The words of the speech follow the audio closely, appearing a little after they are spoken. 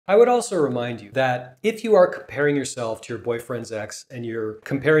I would also remind you that if you are comparing yourself to your boyfriend's ex and you're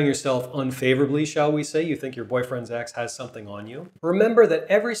comparing yourself unfavorably, shall we say, you think your boyfriend's ex has something on you, remember that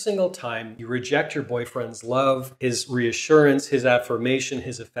every single time you reject your boyfriend's love, his reassurance, his affirmation,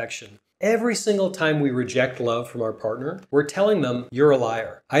 his affection, every single time we reject love from our partner, we're telling them, you're a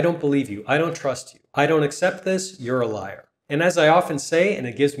liar. I don't believe you. I don't trust you. I don't accept this. You're a liar. And as I often say, and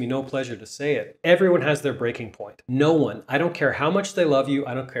it gives me no pleasure to say it, everyone has their breaking point. No one, I don't care how much they love you,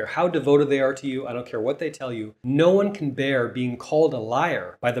 I don't care how devoted they are to you, I don't care what they tell you, no one can bear being called a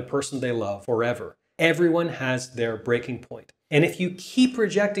liar by the person they love forever. Everyone has their breaking point. And if you keep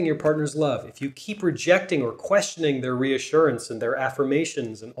rejecting your partner's love, if you keep rejecting or questioning their reassurance and their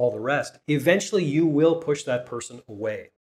affirmations and all the rest, eventually you will push that person away.